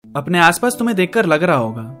अपने आसपास तुम्हें देखकर लग रहा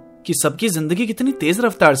होगा कि सबकी जिंदगी कितनी तेज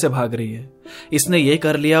रफ्तार से भाग रही है। इसने ये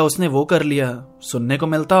कर लिया, उसने वो कर लिया, सुनने को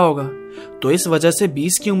मिलता होगा। तो इस वजह से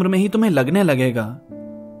 20 की उम्र में ही तुम्हें लगने लगेगा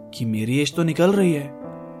कि मेरी एज तो निकल रही है।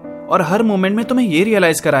 और हर मोमेंट में तुम्हें ये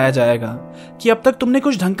रियलाइज कराया जाएगा कि अब तक तुमने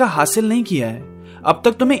कुछ ढंग का हासिल नहीं किया है, अब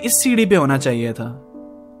तक तुम्हें इस सीढ़ी पे होना चाहिए था।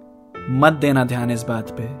 मत देना ध्यान इस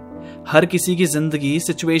बात पे। हर किसी की जिंदगी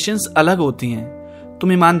सिचुएशंस अलग होती हैं।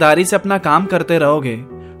 तुम ईमानदारी से अपना काम करते रहोगे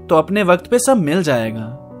तो अपने वक्त पे सब मिल जाएगा।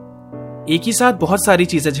 एक ही साथ बहुत सारी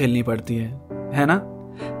चीजें झेलनी पड़ती है ना?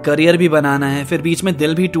 करियर भी बनाना है, फिर बीच में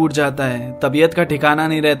दिल भी टूट जाता है, तबीयत का ठिकाना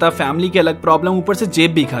नहीं रहता, फैमिली की अलग प्रॉब्लम, ऊपर से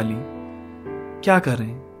जेब भी खाली। क्या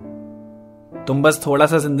करें? तुम बस थोड़ा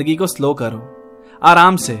सा जिंदगी को स्लो करो,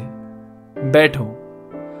 आराम से बैठो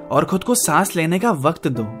और खुद को सांस लेने का वक्त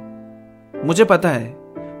दो। मुझे पता है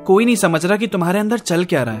कोई नहीं समझ रहा कि तुम्हारे अंदर चल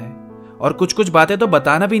क्या रहा है, और कुछ कुछ बातें तो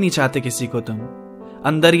बताना भी नहीं चाहते किसी को। तुम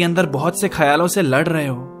अंदर ही अंदर बहुत से ख्यालों से लड़ रहे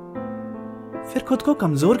हो, फिर खुद को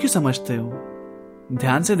कमजोर क्यों समझते हो?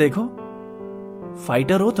 ध्यान से देखो,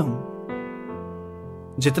 फाइटर हो तुम।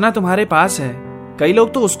 जितना तुम्हारे पास है कई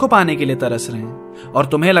लोग तो उसको पाने के लिए तरस रहे हैं, और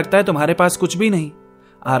तुम्हें लगता है तुम्हारे पास कुछ भी नहीं।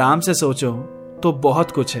 आराम से सोचो तो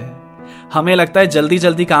बहुत कुछ है। हमें लगता है जल्दी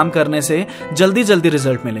जल्दी काम करने से जल्दी जल्दी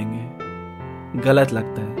रिजल्ट मिलेंगे। गलत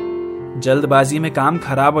लगता है। जल्दबाजी में काम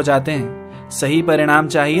खराब हो जाते हैं। सही परिणाम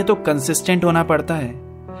चाहिए तो कंसिस्टेंट होना पड़ता है।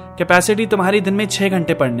 कैपेसिटी तुम्हारी दिन में 6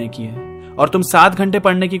 घंटे पढ़ने की है और तुम 7 घंटे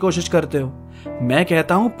पढ़ने की कोशिश करते हो। मैं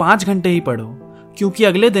कहता हूं 5 घंटे ही पढ़ो, क्योंकि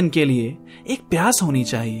अगले दिन के लिए एक प्यास होनी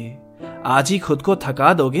चाहिए। आज ही खुद को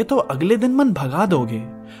थका दोगे तो अगले दिन मन भगा दोगे।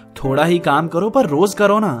 थोड़ा ही काम करो पर रोज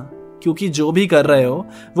करो ना, क्योंकि जो भी कर रहे हो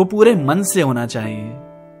वो पूरे मन से होना चाहिए।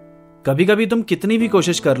 कभी कभी तुम कितनी भी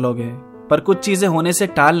कोशिश कर लोगे पर कुछ चीजें होने से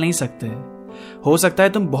टाल नहीं सकते। हो सकता है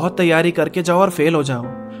तुम बहुत तैयारी करके जाओ और फेल हो जाओ।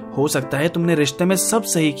 हो सकता है तुमने रिश्ते में सब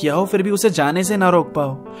सही किया हो फिर भी उसे जाने से ना रोक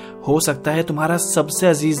पाओ। हो सकता है तुम्हारा सबसे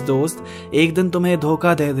अजीज दोस्त एक दिन तुम्हें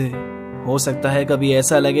धोखा दे दे। हो सकता है कभी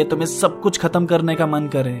ऐसा लगे तुम्हें सब कुछ खत्म करने का मन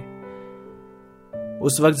करे।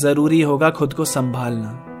 उस वक्त जरूरी होगा खुद को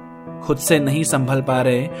संभालना। खुद से नहीं संभल पा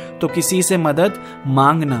रहे तो किसी से मदद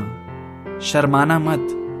मांगना। शर्माना मत।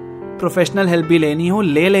 प्रोफेशनल हेल्प भी लेनी हो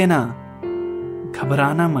ले लेना।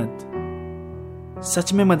 घबराना मत,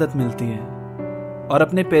 सच में मदद मिलती है। और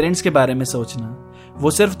अपने पेरेंट्स के बारे में सोचना,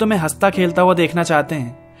 वो सिर्फ तुम्हें हंसता खेलता हुआ देखना चाहते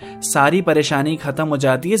हैं। सारी परेशानी खत्म हो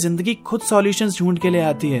जाती है, जिंदगी खुद सॉल्यूशंस ढूंढ के ले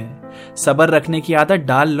आती है। सब्र रखने की आदत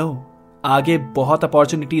डाल लो, आगे बहुत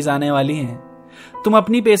अपॉर्चुनिटीज आने वाली हैं। तुम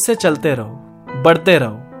अपनी पेस से चलते रहो, बढ़ते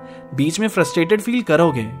रहो। बीच में फ्रस्ट्रेटेड फील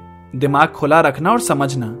करोगे, दिमाग खुला रखना और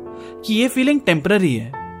समझना कि ये फीलिंग टेम्पररी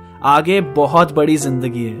है। आगे बहुत बड़ी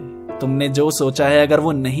जिंदगी है। तुमने जो सोचा है अगर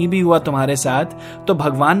वो नहीं भी हुआ तुम्हारे साथ तो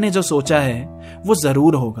भगवान ने जो सोचा है वो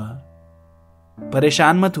जरूर होगा।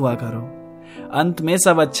 परेशान मत हुआ करो, अंत में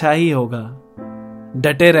सब अच्छा ही होगा।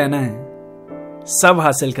 डटे रहना है, सब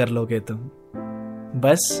हासिल कर लोगे तुम।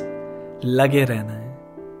 बस लगे रहना है,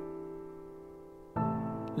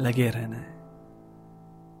 लगे रहना है।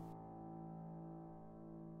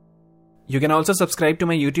 You can also subscribe to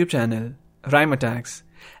my YouTube channel, Rhyme Attacks,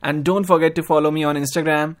 and don't forget to follow me on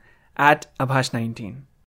Instagram @Abhash19.